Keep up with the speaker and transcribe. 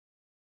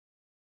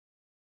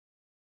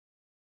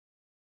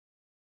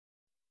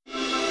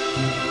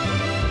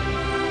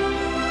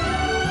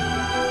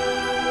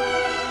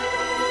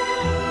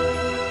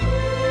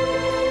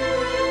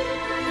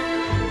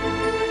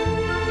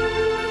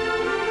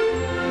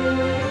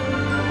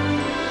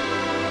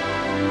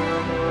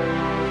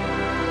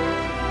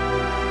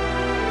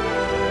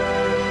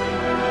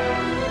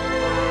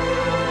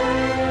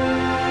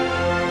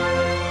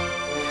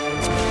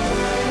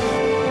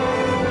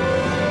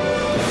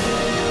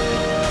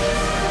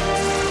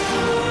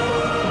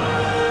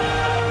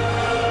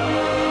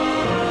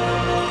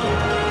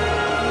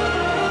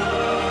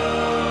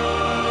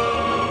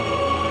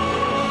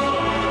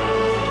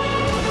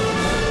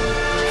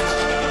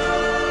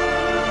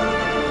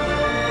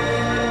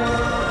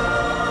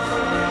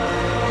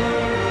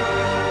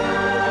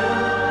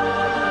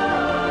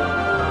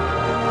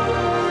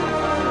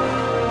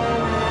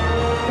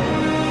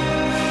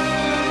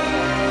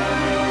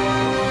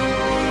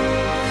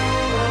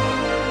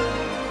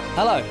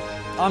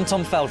I'm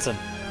Tom Felton,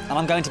 and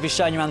I'm going to be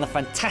showing you around the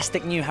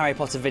fantastic new Harry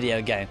Potter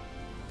video game.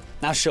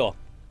 Now sure,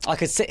 I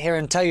could sit here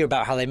and tell you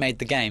about how they made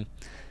the game,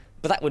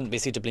 but that wouldn't be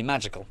suitably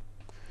magical.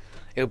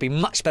 It would be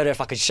much better if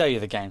I could show you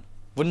the game,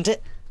 wouldn't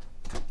it?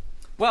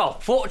 Well,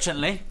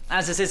 fortunately,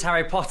 as this is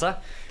Harry Potter,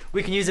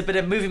 we can use a bit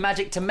of movie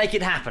magic to make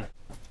it happen.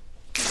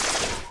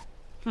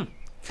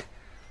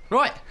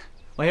 Right,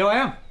 well here I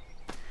am.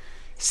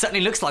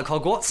 Certainly looks like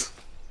Hogwarts.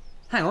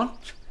 Hang on,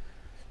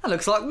 that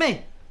looks like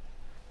me.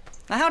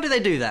 Now how do they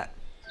do that?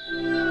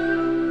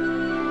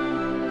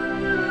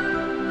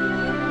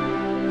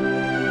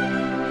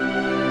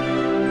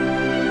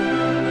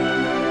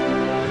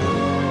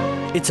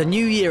 It's a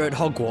new year at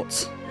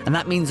Hogwarts, and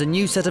that means a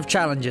new set of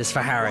challenges for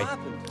Harry.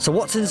 So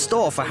what's in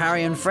store for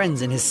Harry and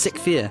friends in his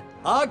 6th year?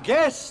 Our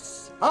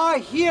guests are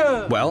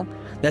here! Well,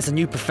 there's a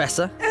new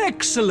professor.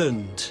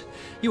 Excellent!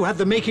 You have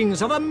the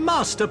makings of a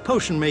master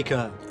potion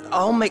maker.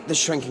 I'll make the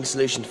shrinking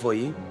solution for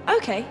you.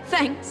 OK,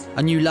 thanks.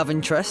 A new love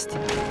interest.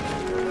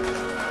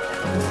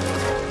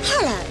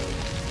 Hello,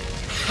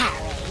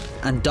 Harry.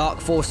 And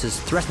dark forces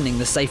threatening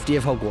the safety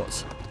of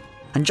Hogwarts.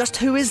 And just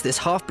who is this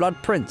half-blood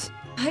prince?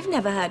 I've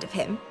never heard of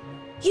him.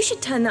 You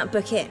should turn that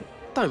book in.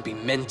 Don't be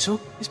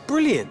mental. It's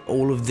brilliant.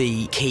 All of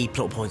the key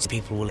plot points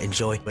people will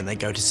enjoy when they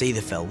go to see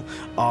the film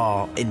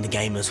are in the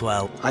game as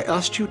well. I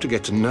asked you to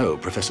get to know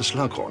Professor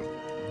Slughorn.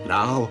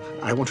 Now,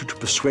 I want you to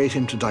persuade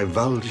him to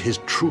divulge his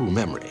true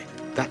memory.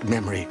 That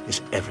memory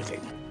is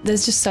everything.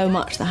 There's just so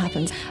much that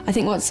happens. I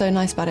think what's so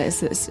nice about it is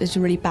that it's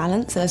really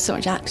balanced. There's so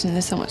much action and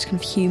there's so much kind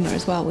of humour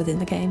as well within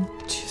the game.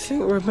 Do you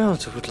think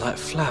Romilda would like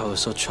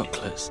flowers or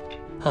chocolates?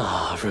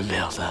 Ah,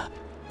 Romilda.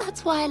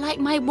 That's why I like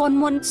my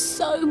Won-Won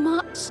so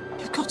much.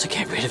 You've got to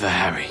get rid of her,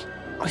 Harry.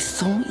 I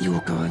thought you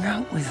were going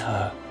out with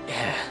her.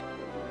 Yeah,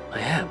 I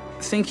am.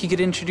 Think you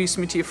could introduce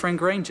me to your friend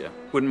Granger?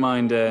 Wouldn't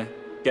mind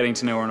getting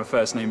to know her on a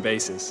first-name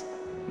basis.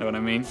 Know what I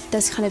mean?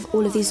 There's kind of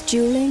all of these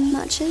dueling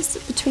matches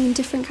between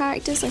different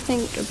characters. I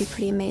think it would be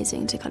pretty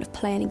amazing to kind of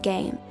play in a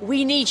game.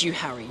 We need you,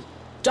 Harry.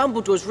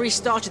 Dumbledore's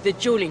restarted the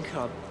dueling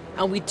club,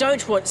 and we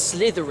don't want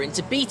Slytherin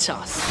to beat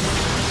us.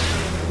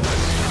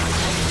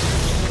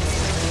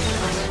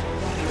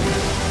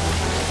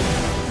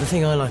 The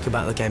thing I like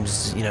about the games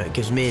is, you know, it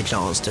gives me a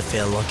chance to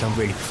feel like I'm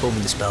really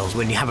performing the spells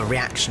when you have a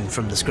reaction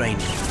from the screen.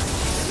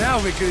 Now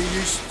we're going to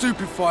use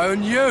Stupefy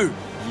on you.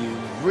 You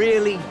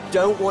really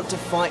don't want to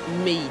fight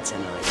me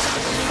tonight.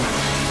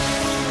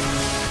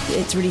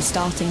 It's really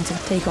starting to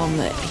take on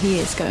that he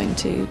is going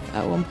to,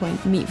 at one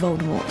point, meet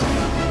Voldemort.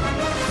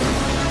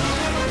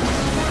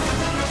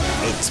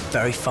 It's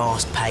very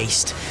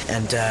fast-paced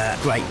and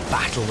great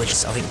battle, which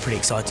is, I think, pretty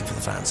exciting for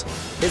the fans.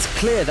 It's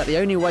clear that the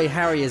only way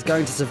Harry is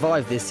going to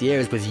survive this year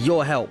is with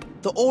your help.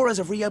 The Auras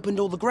have reopened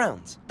all the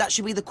grounds. That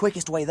should be the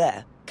quickest way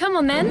there. Come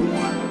on,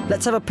 then.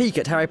 Let's have a peek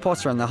at Harry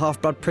Potter and the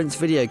Half-Blood Prince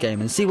video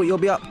game and see what you'll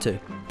be up to.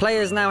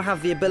 Players now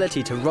have the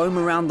ability to roam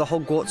around the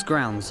Hogwarts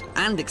grounds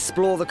and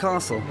explore the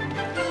castle.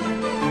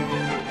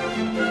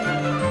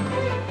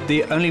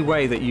 The only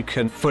way that you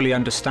can fully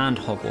understand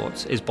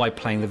Hogwarts is by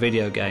playing the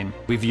video game.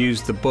 We've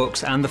used the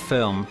books and the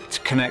film to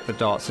connect the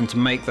dots and to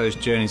make those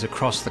journeys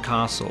across the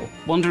castle.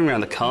 Wandering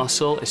around the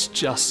castle is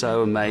just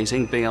so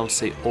amazing, being able to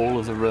see all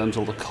of the rooms,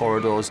 all the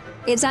corridors.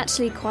 It's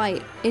actually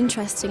quite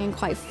interesting and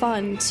quite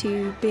fun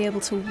to be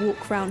able to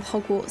walk around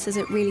Hogwarts as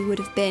it really would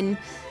have been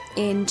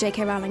in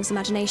J.K. Rowling's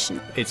imagination.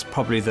 It's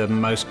probably the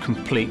most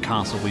complete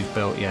castle we've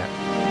built yet.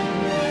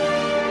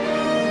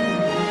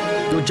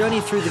 Your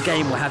journey through the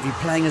game will have you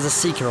playing as a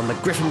Seeker on the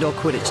Gryffindor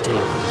Quidditch team,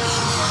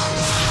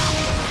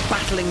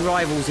 battling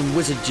rivals in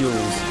wizard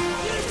duels,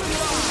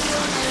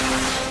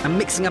 and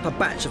mixing up a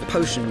batch of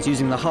potions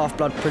using the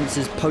Half-Blood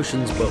Prince's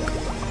potions book.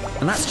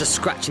 And that's just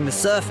scratching the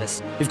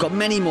surface. We've got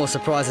many more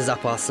surprises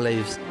up our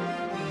sleeves.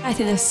 I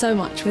think there's so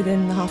much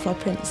within the Half-Blood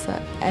Prince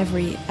that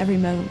every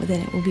moment within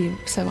it will be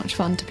so much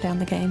fun to play on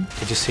the game.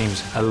 It just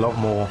seems a lot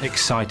more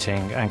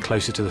exciting and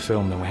closer to the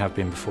film than we have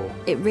been before.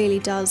 It really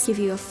does give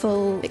you a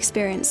full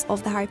experience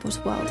of the Harry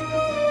Potter world.